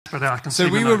but I can see So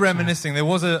we were notes reminiscing. There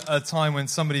was a time when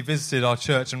somebody visited our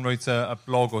church and wrote a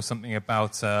blog or something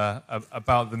about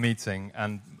the meeting,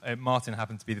 and Martin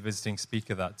happened to be the visiting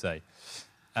speaker that day.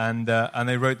 And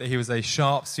they wrote that he was a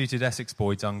sharp-suited Essex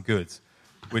boy done good,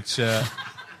 which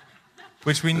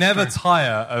we never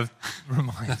tire of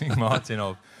reminding Martin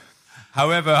of.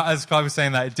 However, as Clive was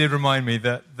saying that, it did remind me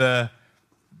that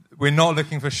we're not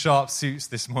looking for sharp suits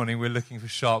this morning, we're looking for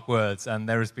sharp words, and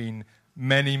there has been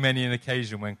many an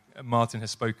occasion when Martin has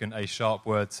spoken a sharp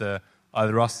word to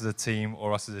either us as a team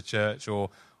or us as a church, or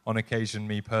on occasion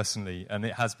me personally, and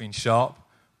it has been sharp,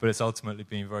 but it's ultimately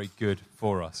been very good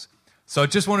for us. So I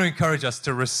just want to encourage us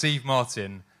to receive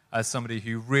Martin as somebody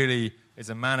who really is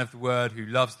a man of the word, who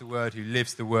loves the word, who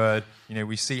lives the word. You know,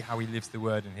 we see how he lives the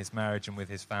word in his marriage and with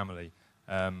his family.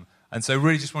 And so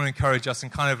really just want to encourage us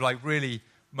and kind of like really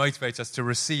motivate us to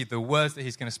receive the words that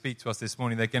he's going to speak to us this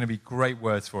morning. They're going to be great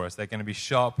words for us. They're going to be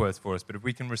sharp words for us. But if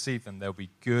we can receive them, they'll be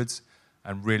good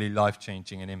and really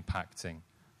life-changing and impacting.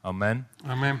 Amen?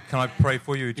 Amen. Can I pray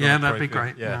for you? Yeah, that'd be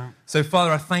great. Yeah. So,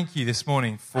 Father, I thank you this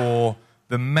morning for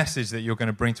the message that you're going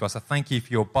to bring to us. I thank you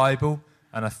for your Bible,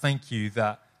 and I thank you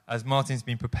that as Martin's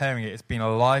been preparing it, it's been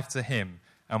alive to him.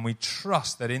 And we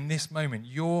trust that in this moment,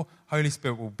 your Holy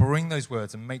Spirit will bring those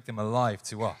words and make them alive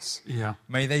to us. Yeah.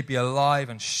 May they be alive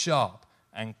and sharp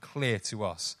and clear to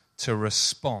us to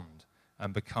respond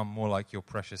and become more like your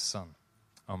precious Son.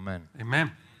 Amen.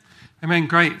 Amen. Amen.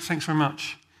 Great. Thanks very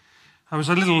much. I was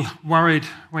a little worried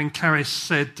when Caris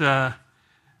said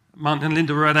Martin and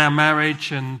Linda were at our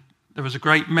marriage and there was a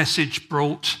great message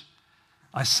brought.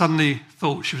 I suddenly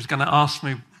thought she was going to ask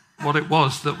me what it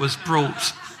was that was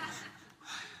brought.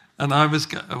 And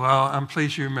I'm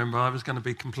pleased you remember, I was going to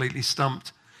be completely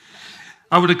stumped.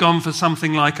 I would have gone for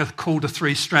something like a cord of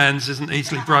three strands isn't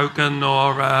easily broken,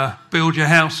 or build your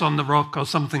house on the rock, or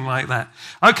something like that.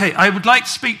 Okay, I would like to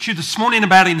speak to you this morning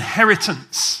about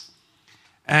inheritance.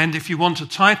 And if you want a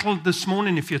title this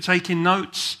morning, if you're taking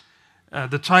notes,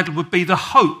 the title would be The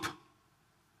Hope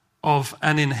of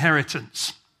an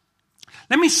Inheritance.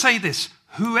 Let me say this,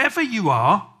 whoever you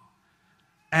are,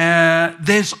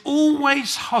 there's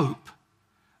always hope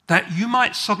that you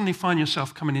might suddenly find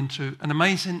yourself coming into an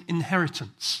amazing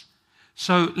inheritance.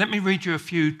 So let me read you a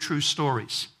few true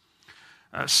stories.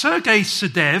 Sergei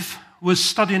Sedev was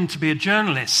studying to be a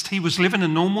journalist. He was living a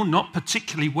normal, not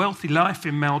particularly wealthy life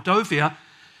in Moldova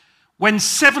when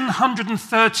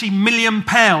 £730 million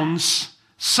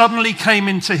suddenly came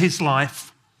into his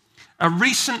life. A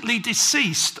recently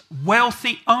deceased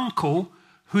wealthy uncle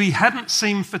who he hadn't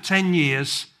seen for 10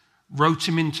 years, wrote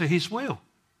him into his will.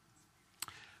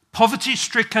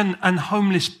 Poverty-stricken and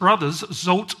homeless brothers,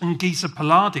 Zsolt and Giza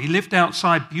Paladi, lived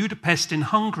outside Budapest in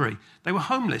Hungary. They were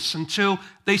homeless until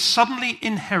they suddenly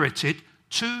inherited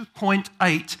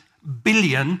 £2.8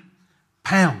 billion.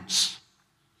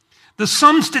 The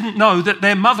sons didn't know that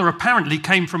their mother apparently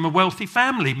came from a wealthy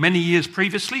family. Many years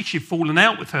previously, she'd fallen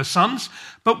out with her sons,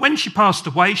 but when she passed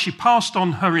away, she passed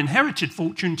on her inherited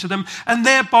fortune to them and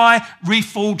thereby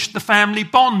reforged the family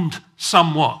bond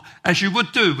somewhat, as you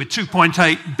would do with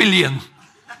 £2.8 billion.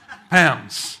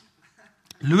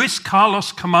 Luis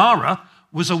Carlos Camara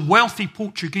was a wealthy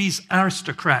Portuguese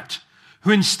aristocrat who,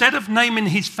 instead of naming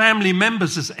his family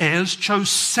members as heirs,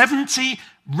 chose 70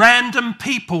 random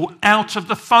people out of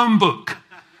the phone book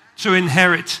to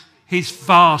inherit his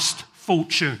vast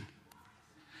fortune.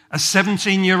 A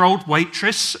 17-year-old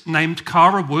waitress named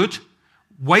Cara Wood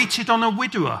waited on a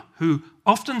widower who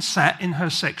often sat in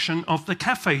her section of the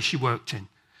cafe she worked in.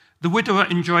 The widower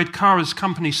enjoyed Cara's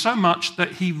company so much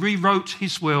that he rewrote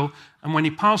his will, and when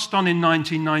he passed on in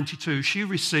 1992, she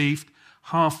received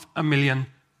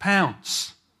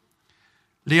 £500,000.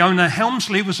 Leona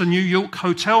Helmsley was a New York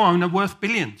hotel owner worth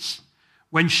billions.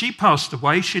 When she passed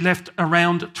away, she left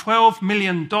around $12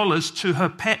 million to her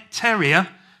pet terrier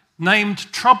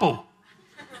named Trouble.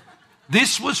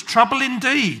 This was trouble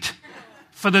indeed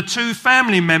for the two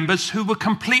family members who were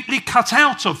completely cut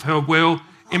out of her will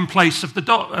in place of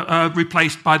the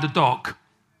replaced by the dog.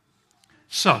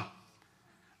 So,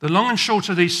 the long and short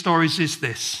of these stories is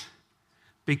this.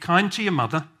 Be kind to your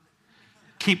mother.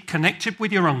 Keep connected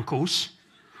with your uncles.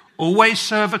 Always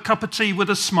serve a cup of tea with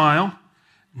a smile.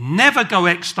 Never go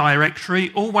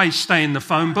ex-directory. Always stay in the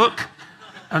phone book.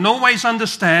 And always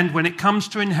understand when it comes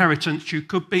to inheritance, you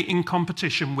could be in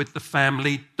competition with the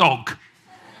family dog.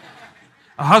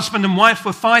 A husband and wife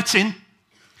were fighting,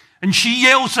 and she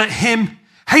yells at him,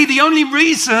 "Hey, the only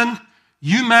reason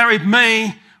you married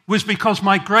me was because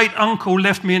my great uncle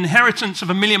left me inheritance of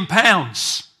 £1 million.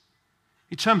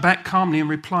 He turned back calmly and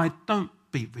replied, "Don't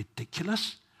be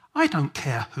ridiculous. I don't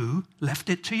care who left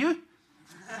it to you."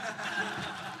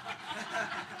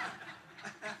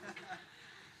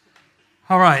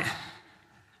 All right,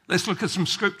 let's look at some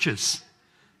scriptures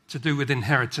to do with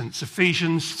inheritance.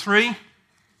 Ephesians 3,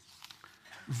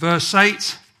 verse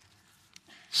 8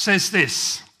 says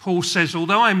this. Paul says,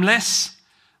 although I'm less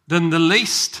than the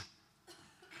least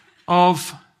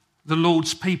of the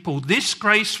Lord's people, this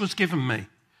grace was given me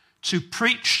to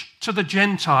preach to the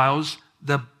Gentiles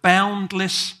the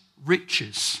boundless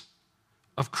riches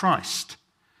of Christ.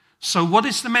 So what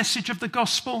is the message of the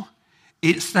gospel?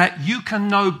 It's that you can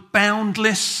know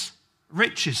boundless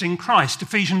riches in Christ.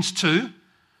 Ephesians 2,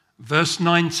 verse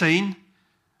 19,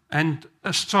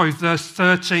 verse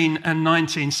 13 and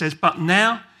 19 says, but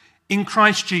now in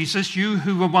Christ Jesus, you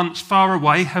who were once far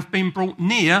away have been brought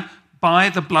near by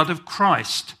the blood of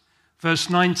Christ. Verse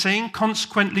 19,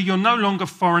 consequently, you're no longer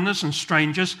foreigners and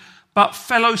strangers, but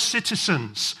fellow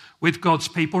citizens with God's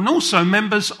people and also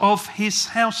members of his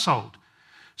household.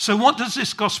 So what does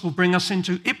this gospel bring us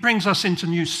into? It brings us into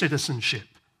new citizenship.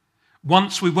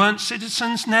 Once we weren't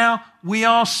citizens, now we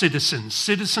are citizens.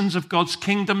 Citizens of God's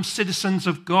kingdom, citizens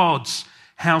of God's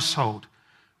household.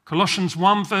 Colossians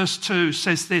 1 verse 2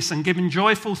 says this, and giving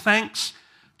joyful thanks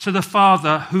to the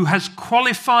Father who has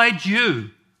qualified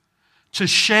you to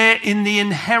share in the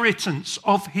inheritance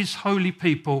of his holy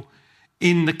people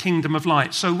in the kingdom of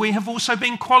light. So we have also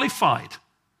been qualified.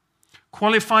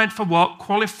 Qualified for what?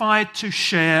 Qualified to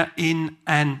share in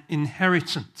an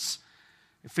inheritance.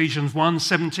 Ephesians 1,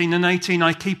 17 and 18,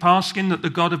 I keep asking that the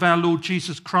God of our Lord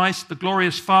Jesus Christ, the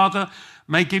glorious Father,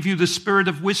 may give you the spirit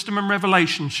of wisdom and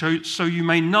revelation so you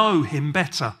may know him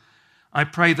better. I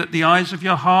pray that the eyes of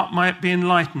your heart might be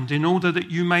enlightened in order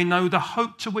that you may know the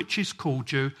hope to which he's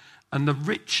called you and the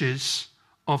riches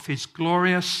of his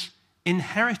glorious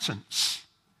inheritance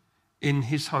in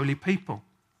his holy people.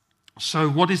 So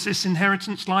what is this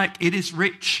inheritance like? It is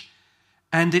rich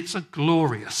and it's a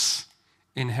glorious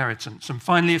inheritance. And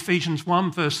finally, Ephesians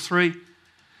 1 verse 3,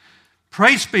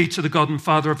 praise be to the God and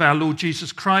Father of our Lord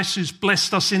Jesus Christ, who's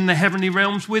blessed us in the heavenly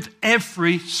realms with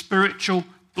every spiritual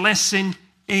blessing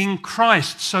in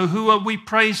Christ. So who are we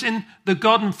praising? The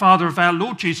God and Father of our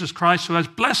Lord Jesus Christ, who has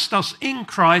blessed us in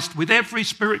Christ with every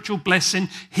spiritual blessing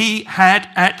he had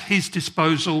at his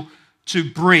disposal to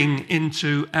bring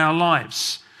into our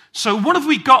lives. So what have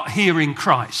we got here in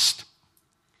Christ?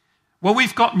 Well,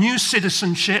 we've got new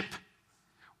citizenship.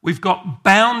 We've got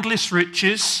boundless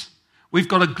riches. We've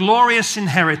got a glorious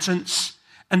inheritance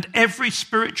and every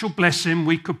spiritual blessing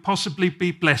we could possibly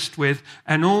be blessed with.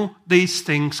 And all these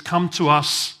things come to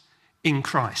us in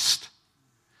Christ.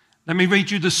 Let me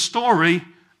read you the story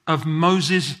of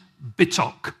Moses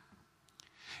Bitok.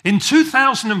 In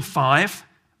 2005,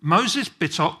 Moses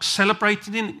Bitok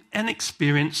celebrated an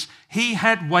experience he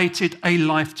had waited a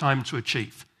lifetime to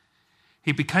achieve.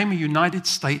 He became a United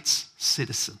States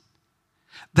citizen.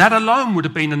 That alone would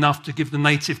have been enough to give the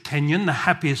native Kenyan the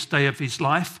happiest day of his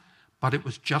life, but it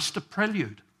was just a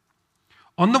prelude.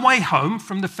 On the way home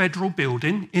from the federal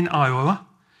building in Iowa,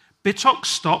 Bitok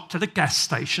stopped at a gas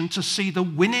station to see the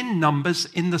winning numbers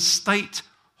in the state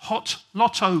hot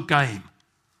lotto game.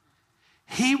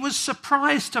 He was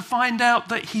surprised to find out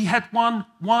that he had won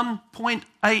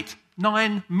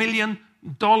 $1.89 million.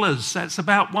 That's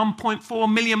about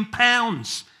 1.4 million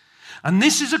pounds. And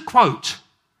this is a quote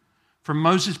from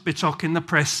Moses Bitok in the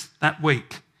press that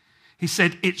week. He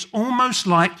said, it's almost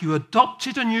like you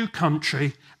adopted a new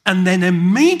country and then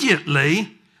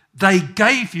immediately they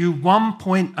gave you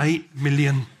 $1.8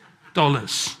 million,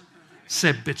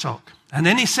 said Bitok. And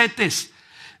then he said this,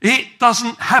 it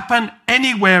doesn't happen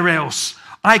anywhere else.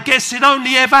 I guess it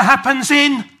only ever happens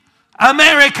in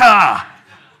America.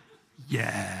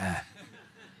 Yeah,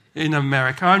 in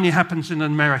America. Only happens in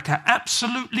America.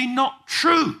 Absolutely not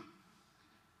true.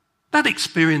 That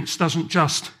experience doesn't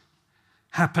just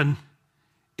happen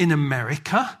in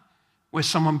America, where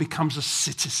someone becomes a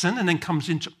citizen and then comes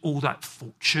into all that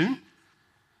fortune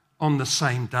on the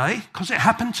same day, because it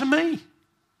happened to me.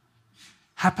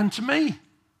 Happened to me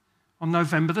on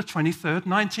November the 23rd,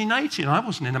 1980. And I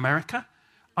wasn't in America.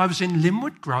 I was in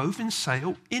Linwood Grove in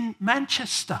Sale in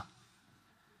Manchester.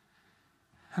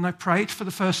 And I prayed for the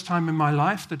first time in my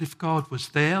life that if God was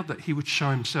there, that he would show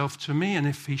himself to me. And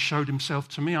if he showed himself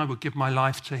to me, I would give my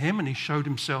life to him. And he showed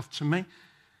himself to me.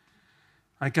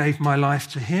 I gave my life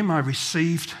to him. I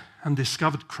received and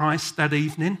discovered Christ that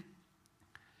evening.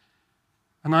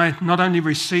 And I not only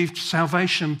received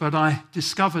salvation, but I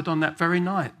discovered on that very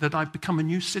night that I'd become a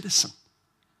new citizen.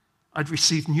 I'd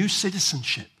received new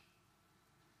citizenship.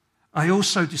 I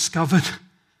also discovered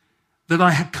that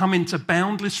I had come into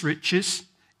boundless riches,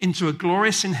 into a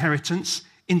glorious inheritance,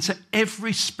 into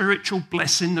every spiritual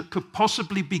blessing that could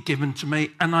possibly be given to me,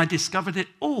 and I discovered it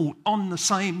all on the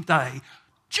same day,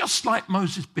 just like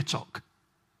Moses Bitok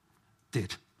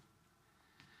did.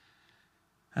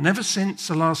 And ever since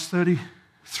the last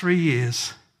 33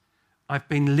 years, I've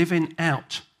been living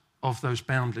out of those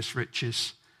boundless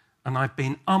riches, and I've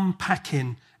been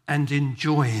unpacking and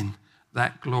enjoying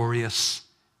that glorious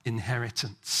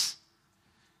inheritance.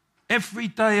 Every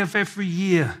day of every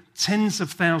year, tens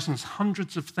of thousands,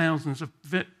 hundreds of thousands of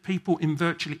people in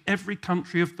virtually every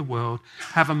country of the world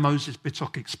have a Moses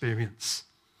Bitok experience.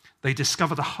 They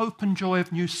discover the hope and joy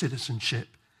of new citizenship,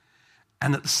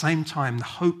 and at the same time, the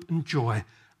hope and joy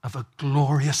of a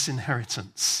glorious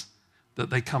inheritance that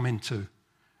they come into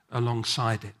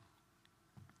alongside it.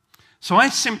 So I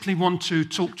simply want to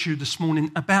talk to you this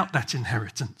morning about that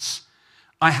inheritance.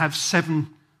 I have 7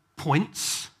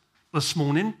 points this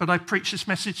morning, but I preached this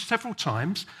message several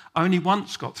times. I only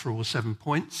once got through all 7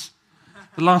 points.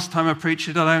 The last time I preached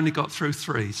it, I only got through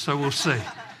 3, so we'll see.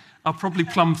 I'll probably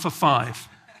plumb for 5.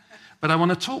 But I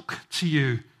want to talk to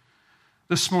you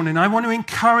this morning. I want to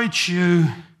encourage you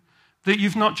that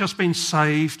you've not just been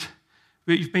saved,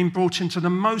 but you've been brought into the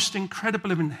most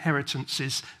incredible of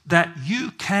inheritances that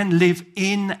you can live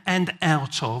in and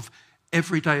out of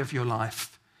every day of your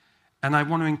life. And I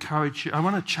want to encourage you, I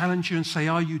want to challenge you and say,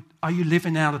 are you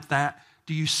living out of that?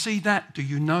 Do you see that? Do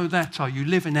you know that? Are you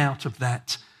living out of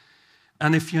that?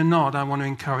 And if you're not, I want to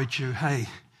encourage you, hey,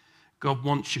 God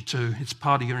wants you to. It's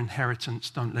part of your inheritance.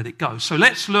 Don't let it go. So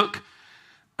let's look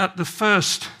at the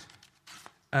first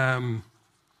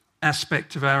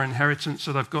aspect of our inheritance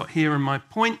that I've got here in my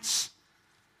points.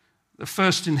 The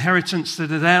first inheritance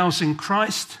that is ours in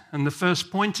Christ. And the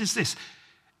first point is this.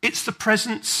 It's the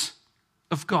presence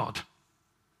of God,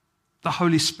 the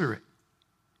Holy Spirit.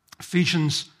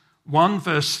 Ephesians 1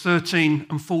 verse 13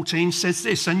 and 14 says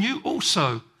this, and you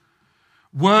also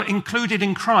were included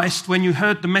in Christ when you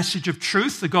heard the message of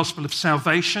truth, the gospel of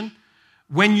salvation.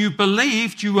 When you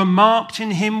believed, you were marked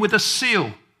in him with a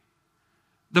seal,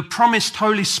 the promised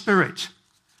Holy Spirit,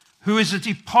 who is a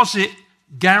deposit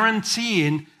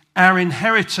guaranteeing our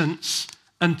inheritance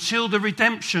until the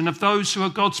redemption of those who are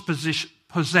God's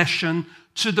possession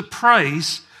to the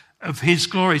praise of his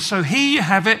glory. So here you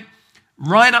have it,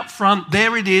 right up front.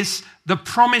 There it is. The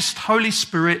promised Holy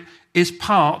Spirit is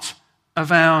part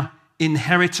of our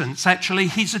inheritance. Actually,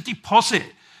 he's a deposit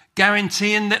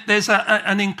guaranteeing that there's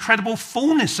an incredible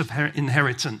fullness of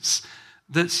inheritance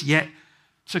that's yet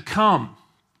to come.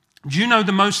 Do you know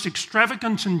the most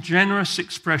extravagant and generous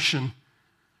expression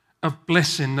of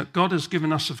blessing that God has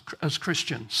given us as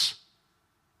Christians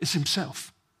is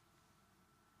himself?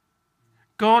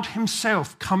 God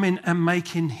himself coming and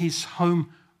making his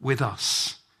home with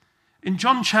us. In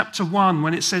John chapter 1,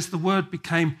 when it says the word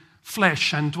became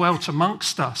flesh and dwelt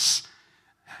amongst us,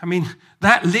 I mean,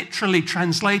 that literally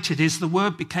translated is the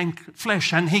word became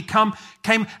flesh and he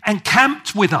came and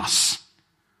camped with us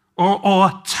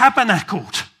or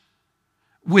tabernacled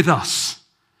with us.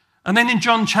 And then in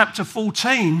John chapter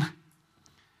 14,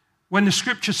 when the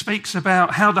scripture speaks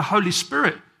about how the Holy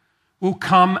Spirit will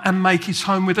come and make his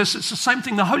home with us, it's the same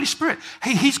thing. The Holy Spirit,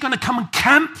 hey, he's going to come and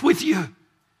camp with you.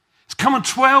 He's come and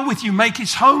dwell with you, make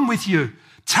his home with you,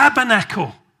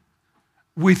 tabernacle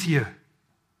with you.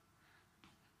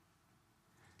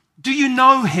 Do you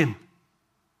know him?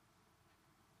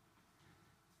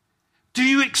 Do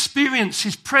you experience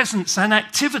his presence and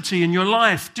activity in your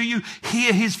life? Do you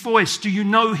hear his voice? Do you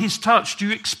know his touch? Do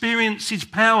you experience his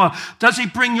power? Does he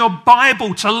bring your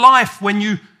Bible to life when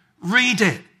you read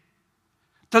it?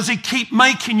 Does he keep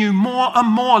making you more and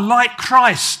more like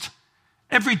Christ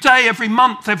every day, every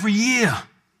month, every year?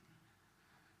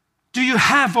 Do you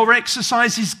have or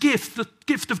exercise his gift, the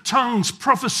gift of tongues,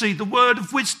 prophecy, the word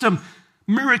of wisdom,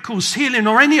 miracles, healing,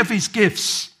 or any of his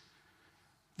gifts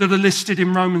that are listed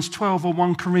in Romans 12 or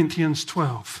 1 Corinthians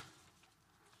 12?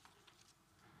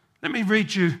 Let me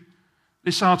read you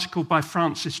this article by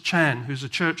Francis Chan, who's a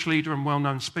church leader and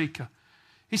well-known speaker.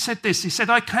 He said this, he said,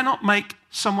 I cannot make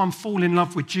someone fall in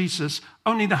love with Jesus.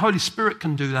 Only the Holy Spirit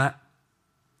can do that.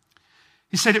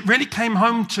 He said, it really came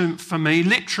home for me,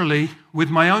 literally, with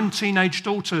my own teenage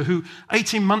daughter who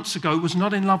 18 months ago was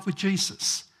not in love with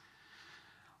Jesus.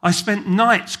 I spent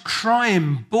nights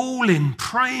crying, bawling,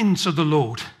 praying to the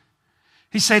Lord.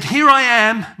 He said, here I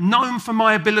am, known for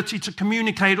my ability to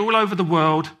communicate all over the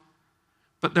world,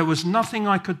 but there was nothing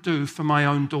I could do for my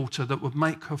own daughter that would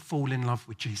make her fall in love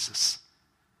with Jesus.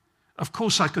 Of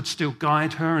course, I could still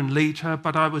guide her and lead her,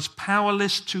 but I was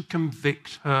powerless to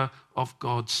convict her of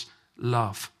God's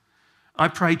love. I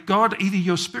prayed, God, either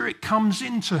your spirit comes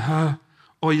into her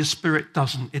or your spirit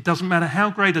doesn't. It doesn't matter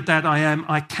how great a dad I am,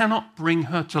 I cannot bring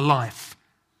her to life.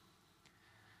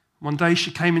 One day she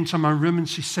came into my room and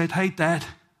she said, hey, Dad,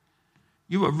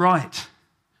 you were right.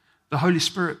 The Holy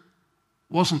Spirit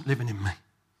wasn't living in me,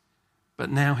 but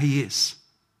now he is.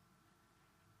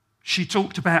 She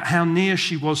talked about how near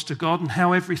she was to God and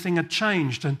how everything had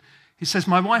changed. And he says,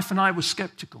 my wife and I were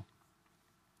skeptical.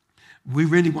 We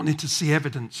really wanted to see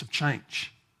evidence of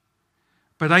change.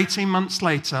 But 18 months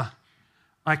later,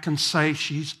 I can say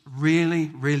she's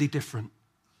really, really different,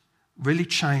 really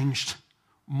changed,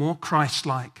 more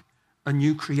Christ-like, a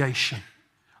new creation.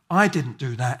 I didn't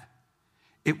do that.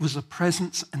 It was a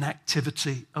presence and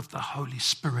activity of the Holy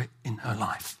Spirit in her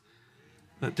life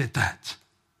that did that.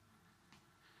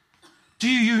 Do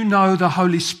you know the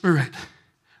Holy Spirit?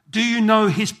 Do you know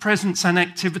his presence and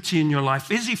activity in your life?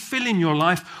 Is he filling your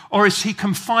life, or is he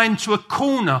confined to a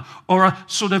corner or a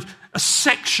sort of a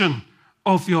section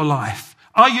of your life?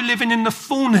 Are you living in the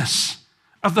fullness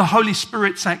of the Holy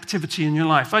Spirit's activity in your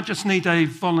life? I just need a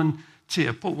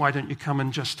volunteer. Paul, why don't you come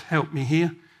and just help me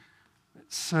here?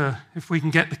 Let's, if we can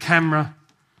get the camera,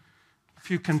 if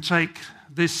you can take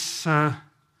this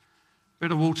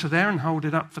bit of water there and hold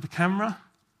it up for the camera.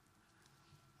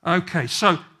 Okay,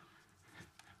 so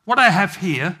what I have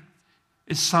here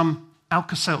is some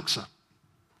Alka-Seltzer.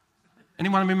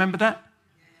 Anyone remember that?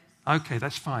 Okay,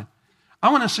 that's fine. I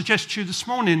want to suggest to you this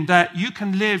morning that you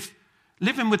can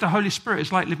living with the Holy Spirit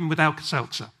is like living with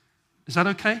Alka-Seltzer. Is that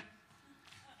okay?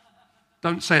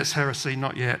 Don't say it's heresy,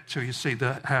 not yet, till you see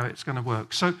how it's going to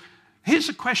work. So here's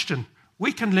a question.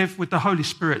 We can live with the Holy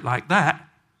Spirit like that.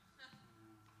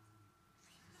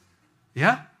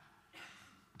 Yeah?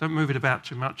 Don't move it about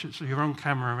too much. You're on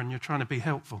camera and you're trying to be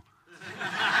helpful.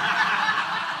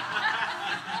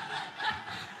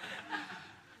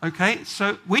 Okay,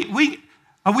 so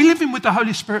are we living with the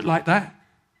Holy Spirit like that?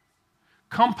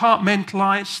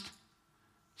 Compartmentalized,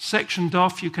 sectioned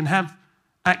off. You can have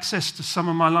access to some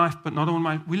of my life, but not all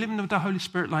my. We living with the Holy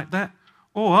Spirit like that?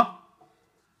 Or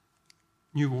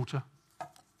new water?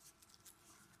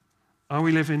 Are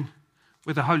we living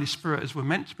with the Holy Spirit as we're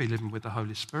meant to be living with the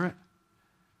Holy Spirit?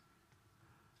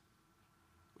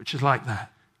 Which is like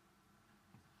that.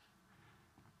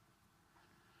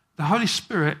 The Holy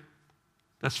Spirit,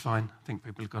 that's fine. I think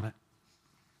people have got it.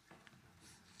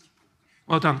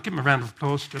 Well done. Give them a round of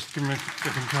applause. Just give them a bit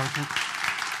of encouragement.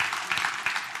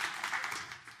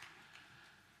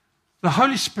 The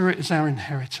Holy Spirit is our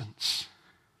inheritance.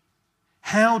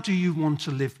 How do you want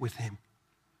to live with him?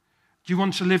 Do you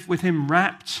want to live with him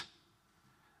wrapped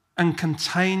and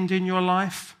contained in your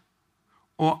life,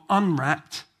 or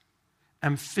unwrapped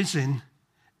and fizzing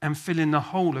and filling the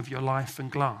whole of your life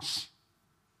and glass?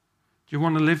 Do you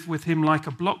want to live with him like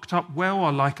a blocked up well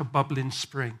or like a bubbling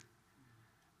spring?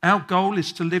 Our goal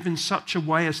is to live in such a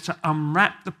way as to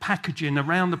unwrap the packaging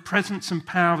around the presence and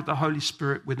power of the Holy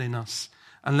Spirit within us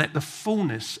and let the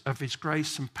fullness of his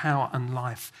grace and power and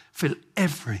life fill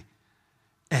every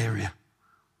area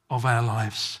of our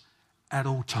lives at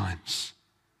all times.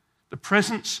 The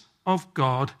presence of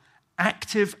God,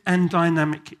 active and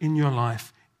dynamic in your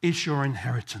life, is your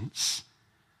inheritance.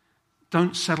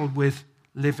 Don't settle with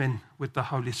living with the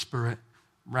Holy Spirit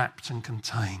wrapped and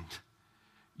contained.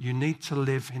 You need to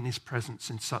live in his presence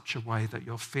in such a way that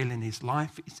you're feeling his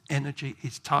life, his energy,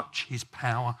 his touch, his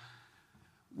power,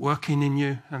 working in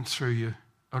you and through you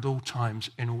at all times,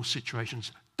 in all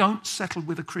situations. Don't settle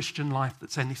with a Christian life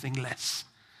that's anything less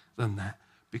than that,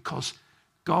 because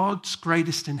God's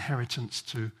greatest inheritance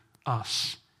to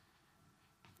us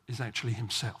is actually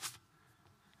himself.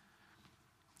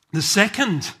 The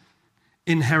second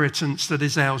inheritance that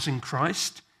is ours in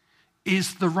Christ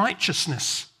is the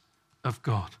righteousness of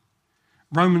God.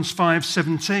 Romans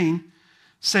 5:17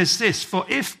 says this, "For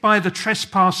if by the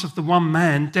trespass of the one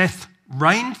man death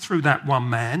reigned through that one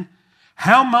man,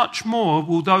 how much more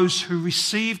will those who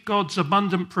receive God's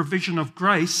abundant provision of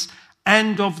grace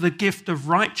and of the gift of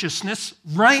righteousness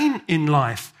reign in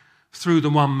life through the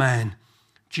one man,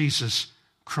 Jesus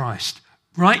Christ?"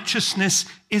 Righteousness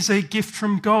is a gift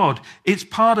from God. It's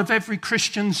part of every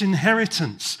Christian's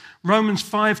inheritance. Romans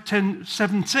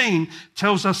 5:17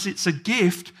 tells us it's a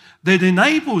gift that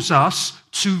enables us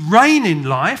to reign in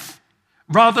life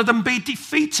rather than be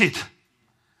defeated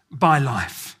by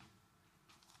life.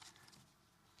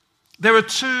 There are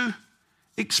two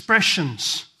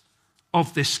expressions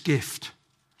of this gift,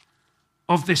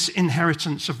 of this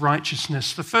inheritance of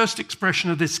righteousness. The first expression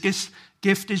of this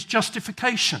gift is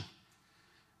justification,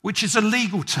 which is a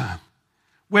legal term,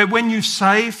 where when you're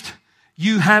saved,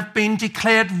 you have been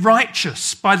declared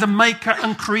righteous by the maker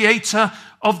and creator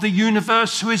of the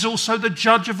universe, who is also the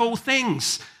judge of all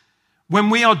things. When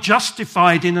we are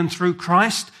justified in and through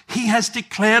Christ, he has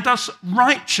declared us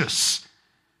righteous.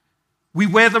 We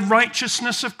wear the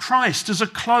righteousness of Christ as a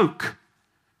cloak.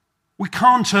 We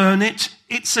can't earn it.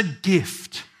 It's a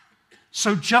gift.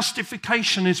 So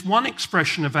justification is one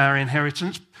expression of our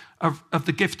inheritance, of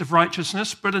the gift of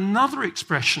righteousness, but another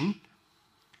expression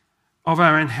of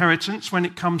our inheritance when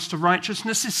it comes to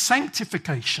righteousness is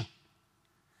sanctification,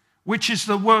 which is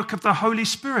the work of the Holy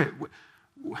Spirit,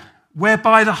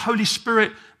 whereby the Holy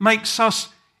Spirit makes us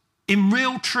in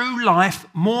real true life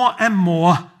more and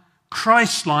more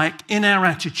Christ-like in our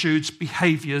attitudes,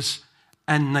 behaviors,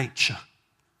 and nature.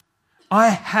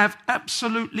 I have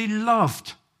absolutely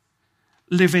loved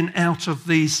living out of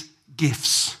these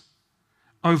gifts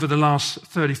over the last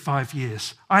 35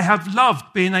 years. I have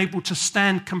loved being able to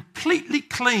stand completely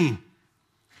clean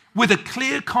with a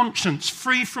clear conscience,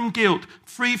 free from guilt,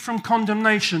 free from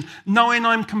condemnation, knowing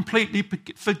I'm completely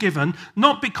forgiven,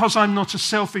 not because I'm not a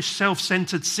selfish,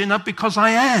 self-centered sinner, because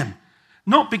I am.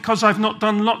 Not because I've not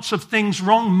done lots of things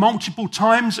wrong multiple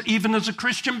times, even as a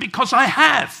Christian, because I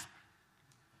have.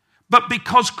 But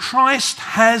because Christ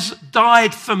has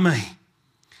died for me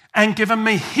and given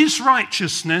me his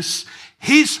righteousness,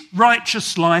 his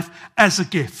righteous life as a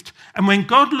gift. And when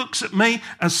God looks at me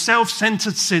as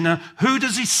self-centered sinner, who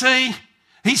does he see?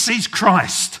 He sees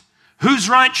Christ. Whose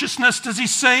righteousness does he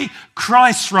see?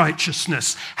 Christ's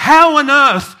righteousness. How on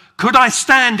earth could I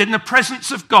stand in the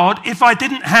presence of God if I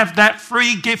didn't have that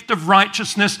free gift of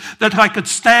righteousness that I could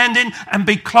stand in and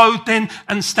be clothed in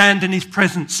and stand in his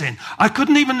presence in? I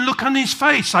couldn't even look on his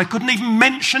face. I couldn't even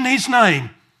mention his name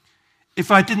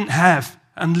if I didn't have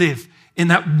and live in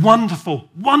that wonderful,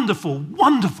 wonderful,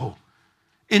 wonderful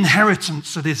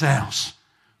inheritance that is ours,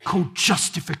 called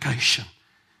justification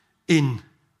in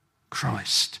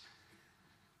Christ.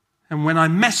 And when I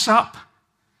mess up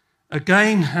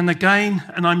again and again,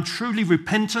 and I'm truly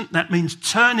repentant, that means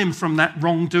turning from that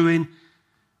wrongdoing,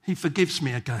 he forgives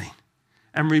me again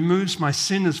and removes my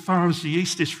sin as far as the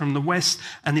east is from the west,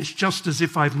 and it's just as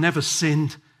if I've never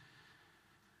sinned.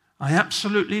 I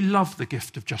absolutely love the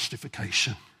gift of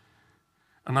justification.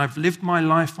 And I've lived my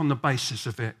life on the basis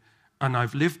of it, and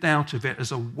I've lived out of it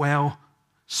as a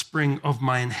wellspring of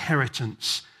my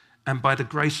inheritance. And by the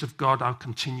grace of God, I'll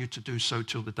continue to do so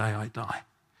till the day I die.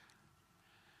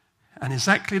 And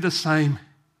exactly the same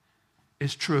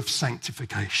is true of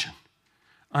sanctification.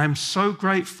 I am so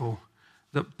grateful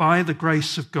that by the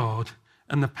grace of God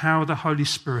and the power of the Holy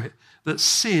Spirit, that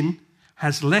sin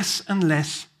has less and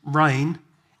less reign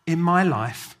in my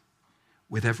life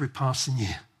with every passing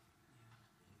year.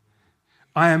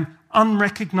 I am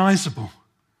unrecognizable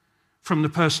from the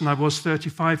person I was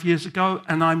 35 years ago,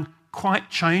 and I'm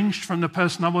quite changed from the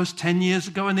person I was 10 years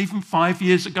ago, and even 5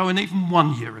 years ago, and even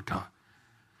 1 year ago.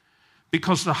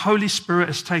 Because the Holy Spirit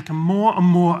has taken more and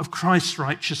more of Christ's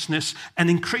righteousness and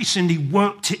increasingly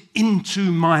worked it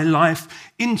into my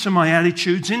life, into my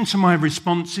attitudes, into my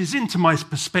responses, into my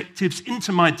perspectives,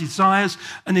 into my desires,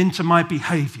 and into my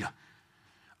behavior.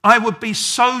 I would be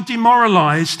so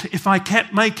demoralized if I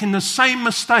kept making the same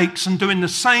mistakes and doing the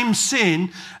same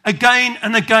sin again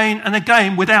and again and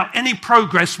again without any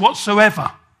progress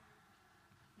whatsoever.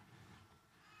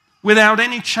 Without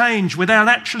any change, without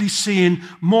actually seeing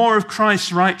more of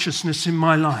Christ's righteousness in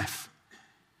my life.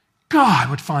 God, I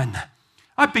would find that.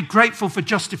 I'd be grateful for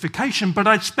justification, but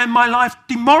I'd spend my life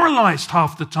demoralized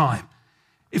half the time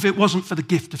if it wasn't for the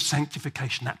gift of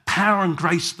sanctification, that power and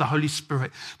grace of the Holy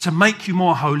Spirit to make you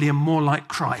more holy and more like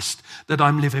Christ that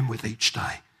I'm living with each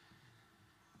day.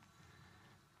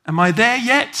 Am I there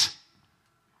yet?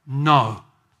 No.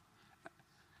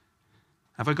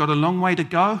 Have I got a long way to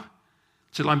go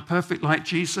till I'm perfect like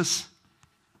Jesus?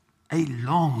 A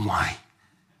long way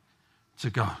to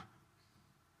go.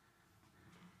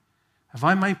 Have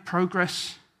I made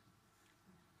progress?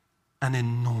 An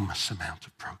enormous amount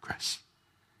of progress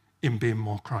in being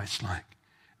more Christ-like.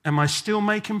 Am I still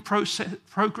making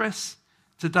progress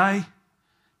today,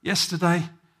 yesterday,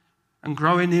 and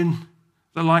growing in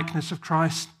the likeness of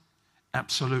Christ?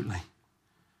 Absolutely,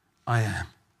 I am.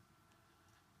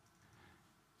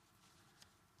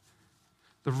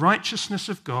 The righteousness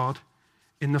of God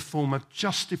in the form of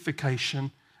justification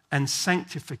and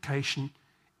sanctification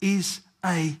is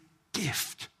a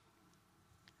gift.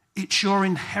 It's your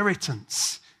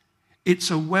inheritance.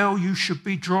 It's a well you should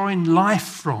be drawing life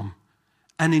from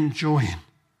and enjoying.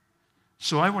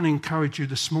 So I want to encourage you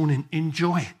this morning,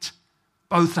 enjoy it,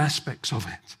 both aspects of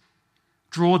it.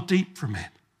 Draw deep from it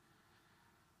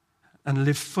and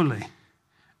live fully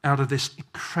out of this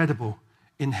incredible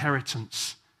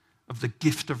inheritance of the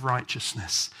gift of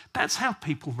righteousness. That's how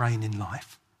people reign in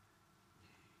life.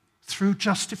 Through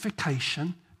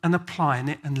justification and applying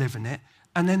it and living it,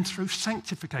 and then through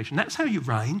sanctification. That's how you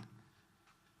reign.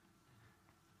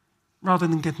 Rather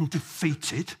than getting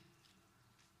defeated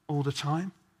all the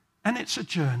time. And it's a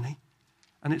journey.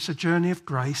 And it's a journey of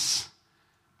grace,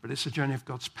 but it's a journey of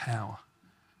God's power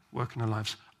working in our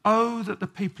lives. Oh, that the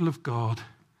people of God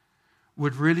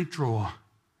would really draw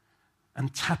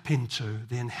and tap into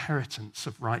the inheritance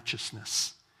of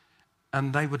righteousness.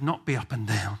 And they would not be up and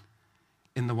down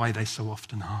in the way they so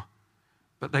often are,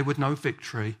 but they would know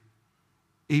victory,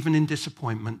 even in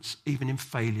disappointments, even in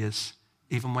failures,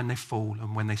 even when they fall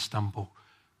and when they stumble,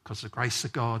 because the grace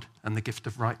of God and the gift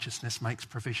of righteousness makes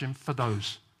provision for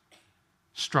those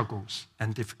struggles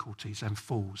and difficulties and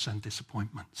falls and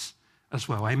disappointments as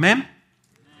well. Amen?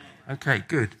 Okay,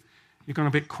 good. You've gone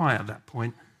a bit quiet at that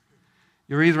point.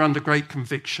 You're either under great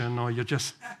conviction or you're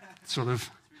just sort of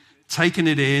taking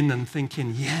it in and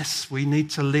thinking, yes, we need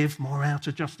to live more out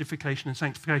of justification and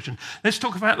sanctification. Let's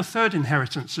talk about the third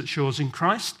inheritance that's yours in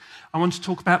Christ. I want to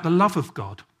talk about the love of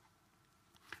God.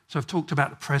 So I've talked about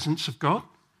the presence of God.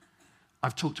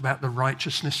 I've talked about the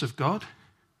righteousness of God.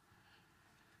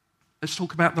 Let's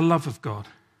talk about the love of God.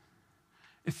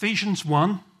 Ephesians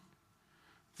 1,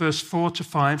 verse 4 to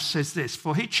 5 says this,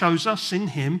 "For he chose us in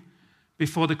him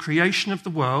before the creation of the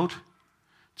world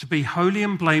to be holy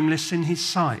and blameless in his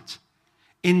sight.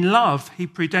 In love, he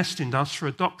predestined us for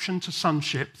adoption to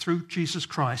sonship through Jesus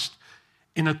Christ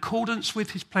in accordance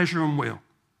with his pleasure and will."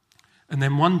 And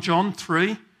then 1 John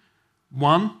 3,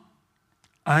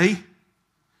 1a,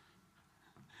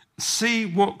 "See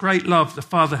what great love the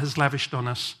Father has lavished on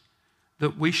us,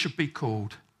 that we should be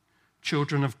called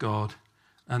children of God,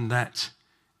 and that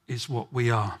is what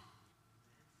we are."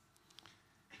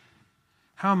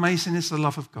 How amazing is the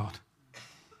love of God?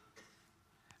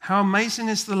 How amazing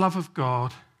is the love of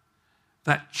God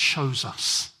that chose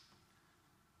us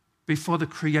before the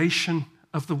creation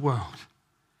of the world.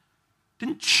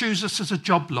 Didn't choose us as a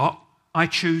job lot. I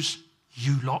choose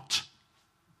you lot.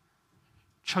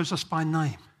 Chose us by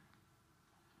name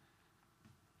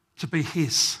to be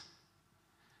his.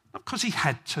 Not because he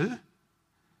had to. It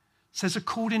says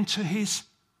according to his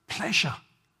pleasure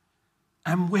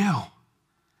and will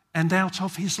and out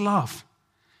of his love.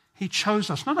 He chose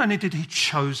us. Not only did he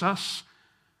choose us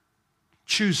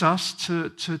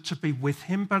to be with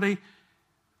him, but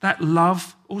that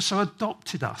love also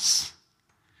adopted us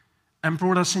and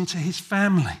brought us into his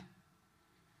family.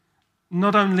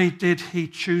 Not only did he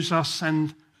choose us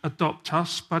and adopt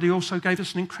us, but he also gave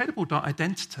us an incredible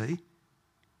identity.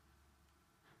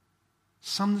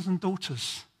 Sons and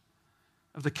daughters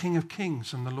of the King of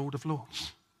Kings and the Lord of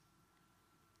Lords.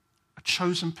 A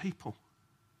chosen people.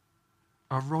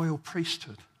 A royal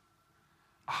priesthood.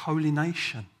 A holy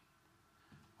nation.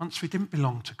 Once we didn't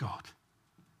belong to God.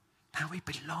 Now we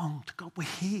belong to God. We're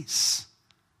his.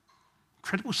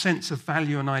 Incredible sense of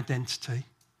value and identity.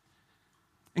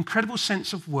 Incredible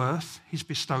sense of worth he's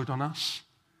bestowed on us.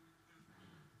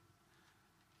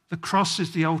 The cross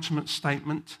is the ultimate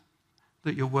statement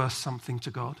that you're worth something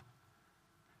to God.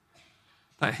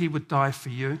 That he would die for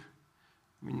you.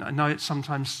 I mean, I know it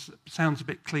sometimes sounds a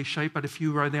bit cliche, but if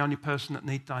you were the only person that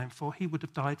need dying for, he would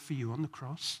have died for you on the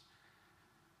cross.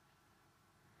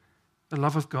 The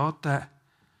love of God that,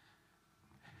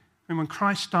 when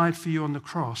Christ died for you on the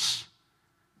cross,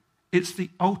 it's the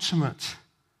ultimate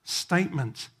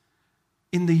statement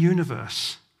in the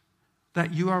universe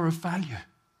that you are of value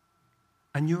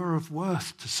and you are of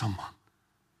worth to someone,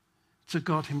 to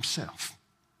God himself.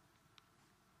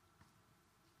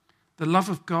 The love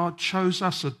of God chose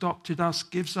us, adopted us,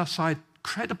 gives us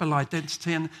incredible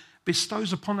identity and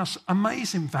bestows upon us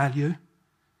amazing value.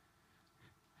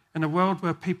 In a world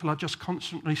where people are just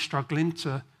constantly struggling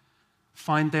to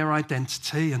find their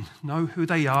identity and know who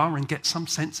they are and get some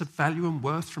sense of value and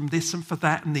worth from this and for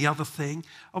that and the other thing.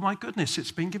 Oh my goodness,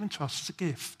 it's been given to us as a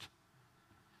gift.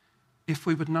 If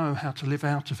we would know how to live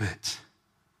out of it.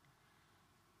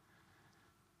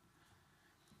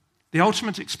 The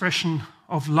ultimate expression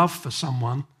of love for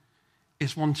someone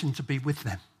is wanting to be with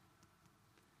them.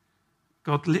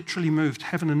 God literally moved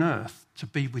heaven and earth to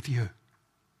be with you.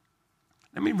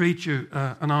 Let me read you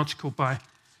an article by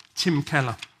Tim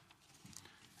Keller,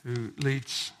 who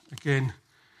leads, again,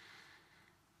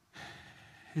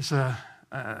 he's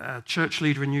a church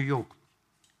leader in New York.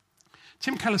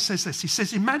 Tim Keller says this. He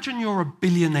says, imagine you're a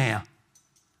billionaire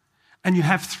and you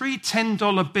have 3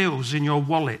 $10 bills in your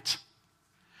wallet.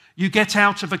 You get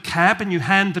out of a cab and you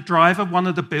hand the driver one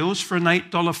of the bills for an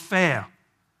 $8 fare.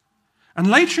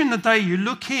 And later in the day, you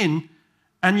look in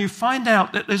and you find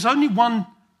out that there's only one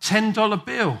 $10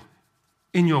 bill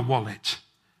in your wallet.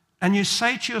 And you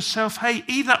say to yourself, hey,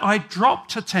 either I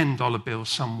dropped a $10 bill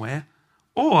somewhere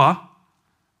or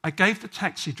I gave the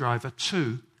taxi driver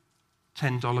 2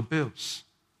 $10 bills.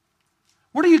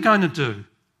 What are you going to do?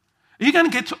 Are you going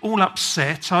to get all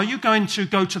upset? Are you going to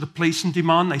go to the police and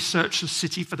demand they search the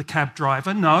city for the cab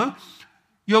driver? No.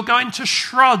 You're going to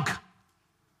shrug.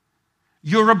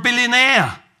 You're a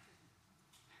billionaire.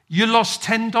 You lost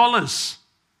 $10.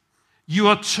 You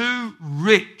are too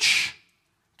rich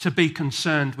to be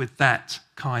concerned with that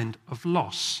kind of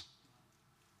loss.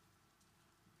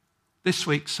 This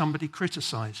week, somebody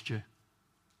criticized you.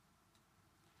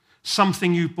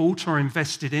 Something you bought or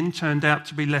invested in turned out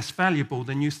to be less valuable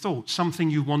than you thought. Something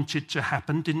you wanted to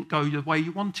happen didn't go the way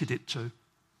you wanted it to.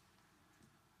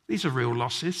 These are real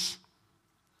losses.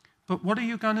 But what are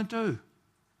you going to do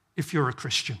if you're a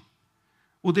Christian?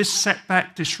 Will this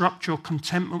setback disrupt your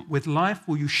contentment with life?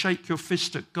 Will you shake your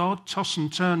fist at God, toss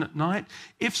and turn at night?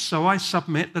 If so, I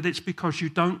submit that it's because you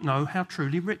don't know how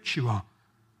truly rich you are.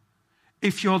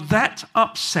 If you're that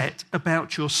upset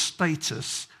about your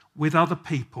status with other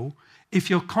people, if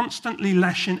you're constantly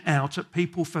lashing out at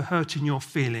people for hurting your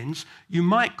feelings, you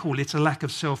might call it a lack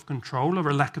of self-control or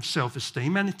a lack of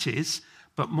self-esteem, and it is,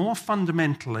 but more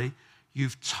fundamentally,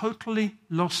 you've totally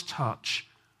lost touch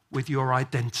with your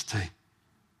identity.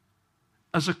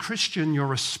 As a Christian,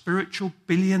 you're a spiritual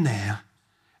billionaire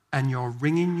and you're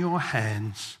wringing your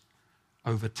hands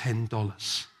over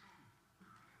 $10.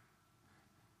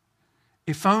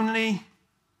 If only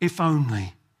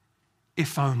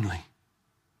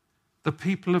the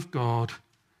people of God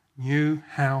knew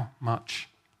how much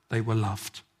they were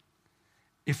loved.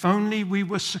 If only we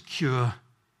were secure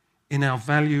in our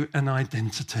value and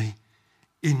identity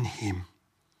in Him.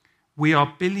 We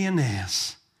are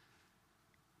billionaires,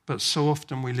 but so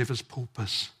often we live as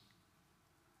paupers.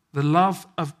 The love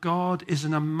of God is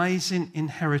an amazing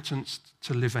inheritance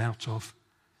to live out of,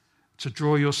 to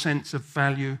draw your sense of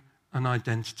value and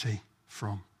identity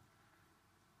from.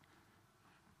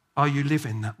 Are you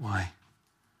living that way?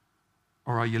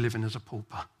 Or are you living as a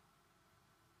pauper?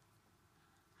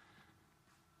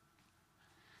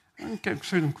 I'll go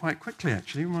through them quite quickly,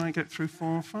 actually. We might get through 4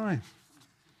 or 5. I'm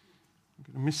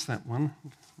going to miss that one.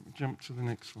 Jump to the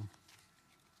next one.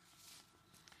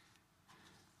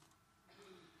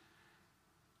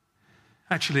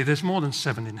 Actually, there's more than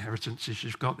 7 inheritances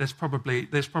you've got. There's probably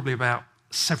about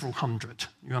several hundred,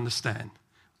 you understand,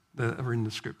 that are in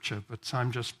the scripture, but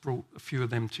I'm just brought a few of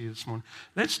them to you this morning.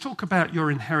 Let's talk about your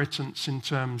inheritance in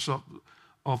terms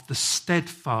of the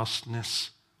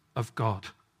steadfastness of God.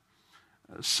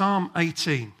 Psalm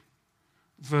 18,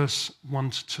 verse 1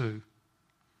 to 2,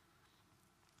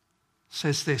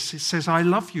 says this. It says, I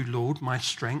love you, Lord, my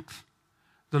strength.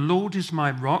 The Lord is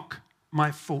my rock,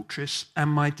 my fortress, and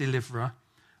my deliverer.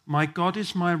 My God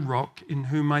is my rock in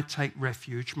whom I take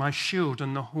refuge, my shield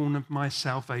and the horn of my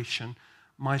salvation,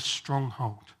 my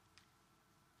stronghold.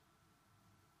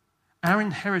 Our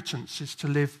inheritance is to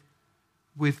live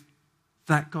with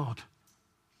that God,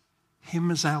 Him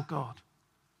as our God.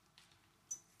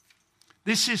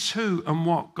 This is who and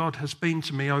what God has been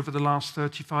to me over the last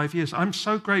 35 years. I'm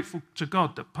so grateful to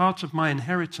God that part of my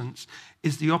inheritance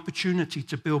is the opportunity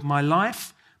to build my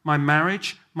life, my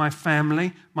marriage, my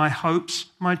family, my hopes,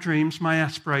 my dreams, my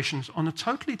aspirations on a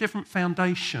totally different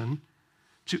foundation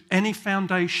to any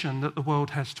foundation that the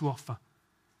world has to offer.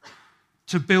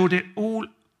 To build it all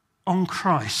on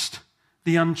Christ,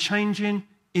 the unchanging,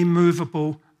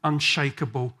 immovable,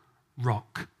 unshakable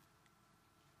rock.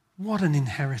 What an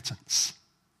inheritance.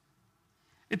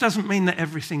 It doesn't mean that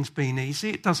everything's been easy.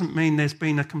 It doesn't mean there's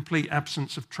been a complete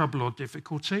absence of trouble or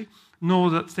difficulty, nor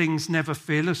that things never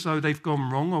feel as though they've gone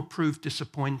wrong or proved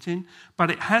disappointing. But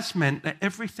it has meant that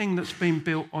everything that's been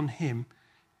built on Him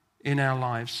in our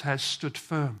lives has stood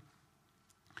firm.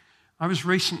 I was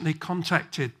recently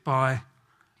contacted by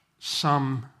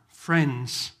some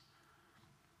friends,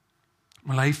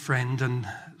 well, a friend and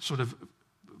sort of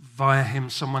via him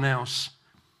someone else,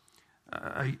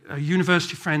 a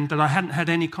university friend that I hadn't had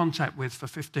any contact with for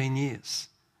 15 years.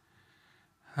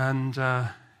 And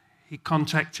he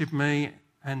contacted me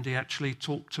and he actually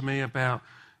talked to me about,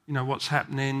 what's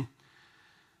happening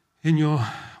in your...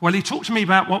 Well, he talked to me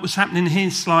about what was happening in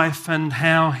his life and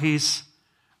how his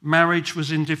marriage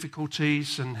was in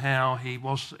difficulties and how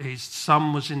his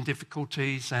son was in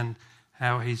difficulties and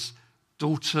how his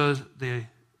the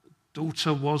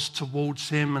daughter was towards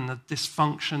him and the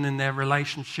dysfunction in their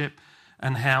relationship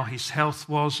and how his health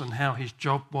was and how his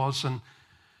job was. And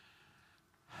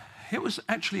it was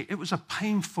a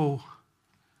painful...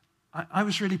 I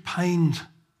was really pained.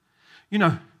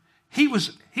 He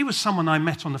was someone I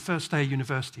met on the first day of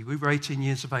university. We were 18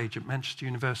 years of age at Manchester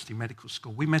University Medical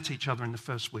School. We met each other in the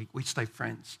first week. We stayed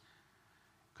friends,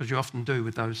 because you often do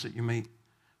with those that you meet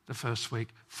the first week.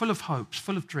 Full of hopes,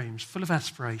 full of dreams, full of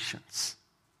aspirations.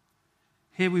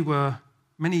 Here we were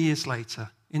many years later,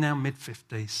 in our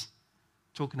mid-50s,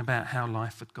 talking about how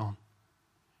life had gone.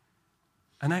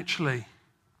 And actually,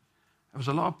 there was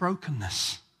a lot of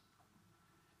brokenness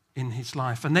in his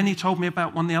life. And then he told me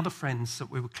about one of the other friends that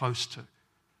we were close to,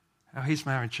 how his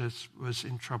marriage was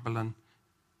in trouble and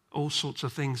all sorts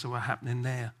of things that were happening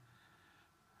there.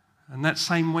 And that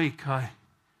same week, I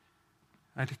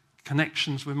had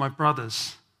connections with my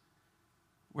brothers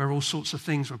where all sorts of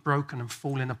things were broken and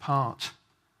falling apart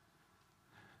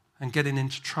and getting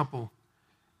into trouble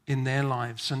in their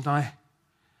lives. And I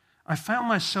found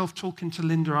myself talking to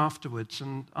Linda afterwards,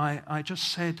 and I just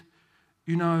said,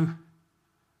 you know,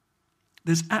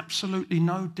 there's absolutely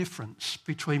no difference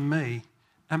between me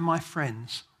and my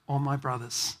friends or my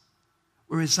brothers.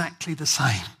 We're exactly the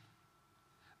same.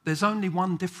 There's only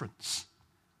one difference.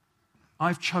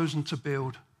 I've chosen to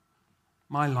build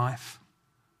my life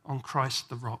on Christ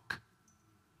the rock,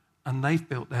 and they've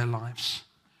built their lives.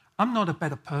 I'm not a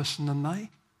better person than they.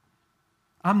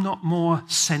 I'm not more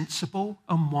sensible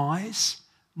and wise.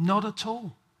 Not at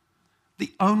all.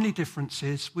 The only difference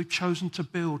is we've chosen to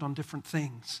build on different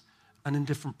things and in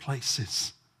different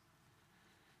places.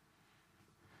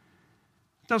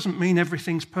 Doesn't mean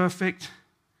everything's perfect.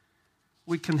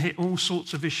 We can hit all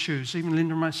sorts of issues. Even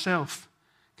Linda and myself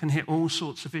can hit all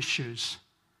sorts of issues.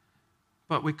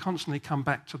 But we constantly come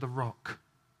back to the rock.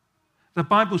 The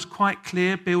Bible's quite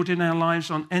clear. Building our lives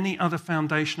on any other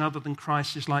foundation other than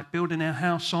Christ is like building our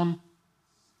house on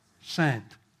sand.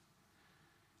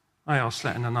 I asked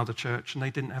that in another church and they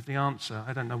didn't have the answer.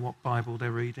 I don't know what Bible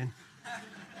they're reading.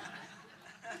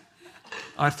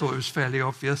 I thought it was fairly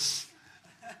obvious.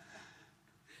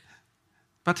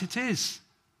 But it is.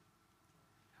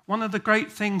 One of the great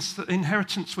things, the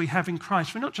inheritance we have in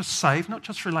Christ, we're not just saved, not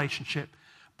just relationship,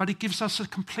 but it gives us a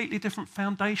completely different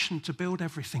foundation to build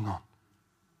everything on.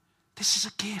 This is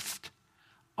a gift.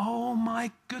 Oh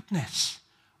my goodness.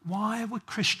 Why would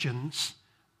Christians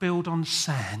build on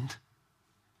sand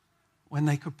when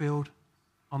they could build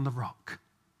on the rock?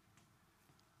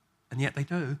 And yet they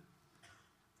do.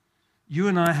 You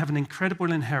and I have an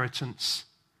incredible inheritance,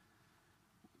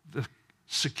 the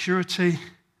security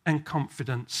and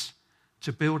confidence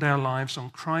to build our lives on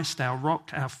Christ, our rock,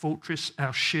 our fortress,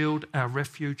 our shield, our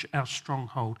refuge, our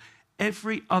stronghold.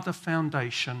 Every other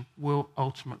foundation will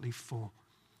ultimately fall.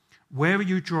 Where are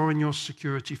you drawing your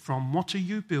security from? What are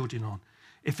you building on?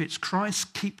 If it's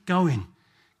Christ, keep going.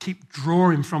 Keep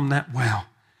drawing from that well.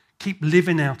 Keep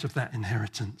living out of that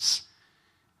inheritance.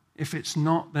 If it's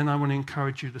not, then I want to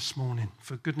encourage you this morning,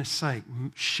 for goodness sake,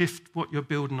 shift what you're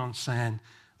building on sand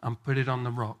and put it on the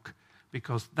rock,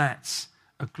 because that's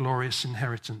a glorious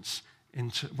inheritance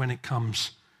when it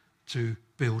comes to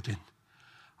building.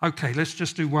 Okay, let's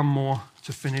just do one more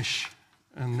to finish,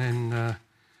 and then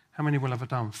how many will have I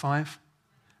done? 5?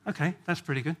 Okay, that's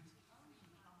pretty good.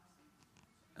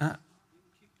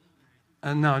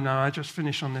 No, I just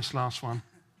finished on this last one.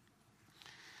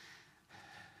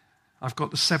 I've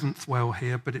got the 7th well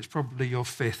here, but it's probably your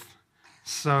 5th.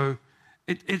 So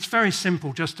it's very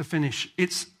simple just to finish.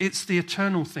 It's the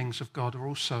eternal things of God are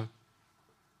also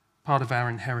part of our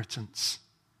inheritance.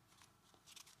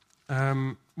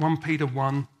 1 Peter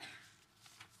 1,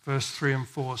 verse 3 and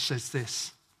 4 says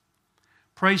this: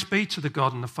 Praise be to the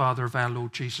God and the Father of our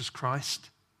Lord Jesus Christ.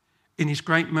 In his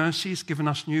great mercy, he's given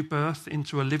us new birth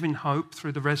into a living hope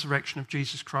through the resurrection of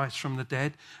Jesus Christ from the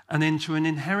dead, and into an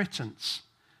inheritance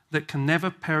that can never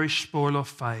perish, spoil, or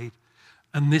fade.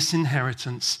 And this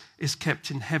inheritance is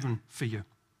kept in heaven for you.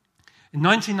 In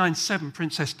 1997,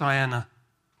 Princess Diana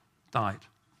died.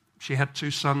 She had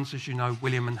 2 sons, as you know,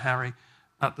 William and Harry,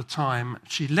 at the time.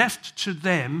 She left to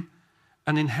them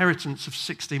an inheritance of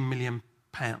 £16 million,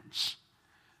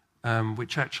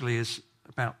 which actually is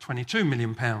about £22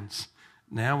 million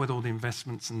now with all the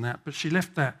investments and that. But she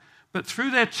left that. But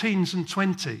through their teens and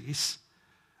 20s,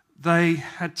 they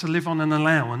had to live on an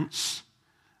allowance.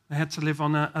 They had to live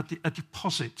on a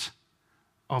deposit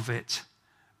of it.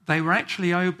 They were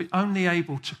actually only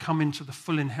able to come into the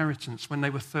full inheritance when they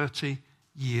were 30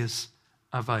 years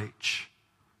of age.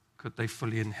 Could they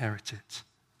fully inherit it?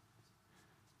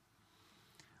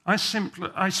 I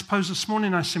suppose this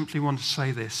morning I simply want to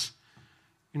say this.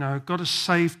 You know, God has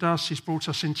saved us. He's brought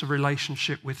us into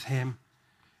relationship with him.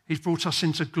 He's brought us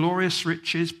into glorious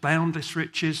riches, boundless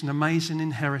riches, an amazing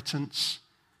inheritance.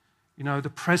 You know, the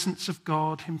presence of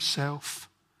God himself,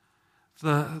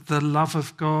 the love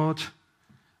of God.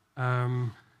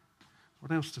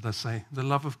 What else did I say? The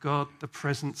love of God, the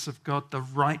presence of God, the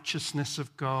righteousness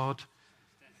of God,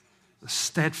 the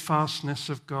steadfastness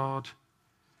of God.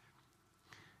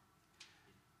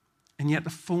 And yet the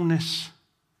fullness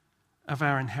of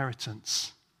our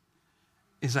inheritance.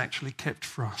 is actually kept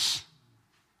for us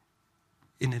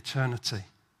in eternity.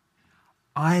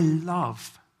 I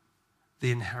love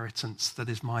the inheritance that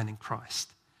is mine in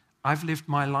Christ. I've lived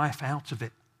my life out of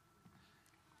it.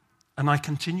 And I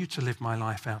continue to live my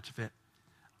life out of it.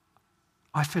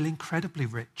 I feel incredibly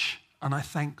rich, and I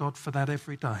thank God for that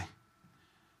every day.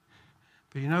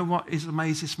 But you know what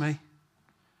amazes me?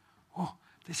 Oh,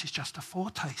 this is just a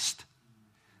foretaste.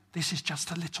 This is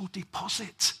just a little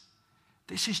deposit.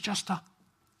 This is just a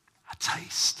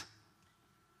taste.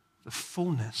 The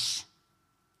fullness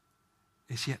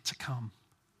is yet to come.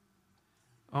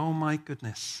 Oh my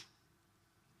goodness.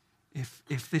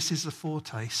 If this is a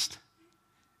foretaste,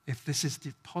 if this is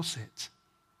deposit,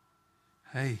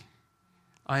 hey,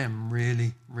 I am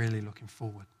really, really looking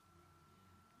forward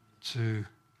to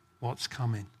what's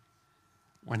coming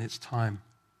when it's time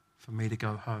for me to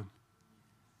go home.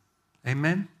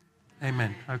 Amen?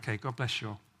 Amen. Okay, God bless you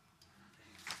all.